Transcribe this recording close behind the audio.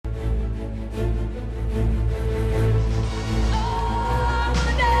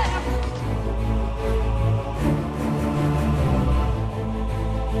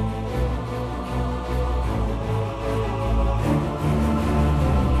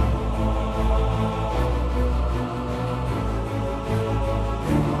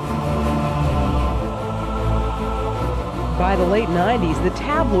late 90s, the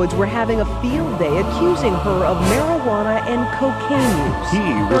tabloids were having a field day accusing her of marijuana and cocaine use. He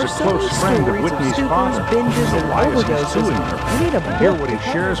was a close friend of Whitney's father. Binges, So and why is he overdoses. suing her? We need a Hear book what to he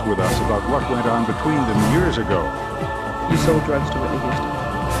cover shares it. with us about what went on between them years ago. You sold drugs to Whitney Houston.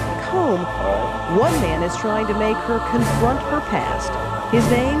 Home, one man is trying to make her confront her past. His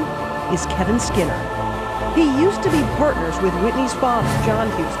name is Kevin Skinner. He used to be partners with Whitney's father, John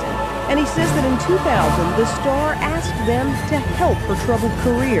Houston, and he says that in 2000, the star asked them to help her troubled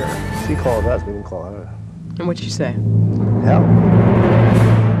career. She called us, we didn't call her. And what'd you say? Help.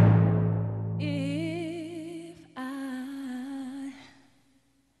 If I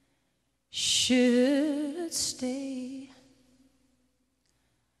should stay,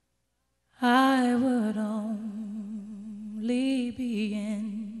 I would only be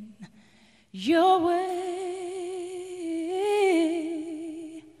in your way,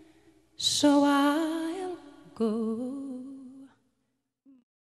 so I'll go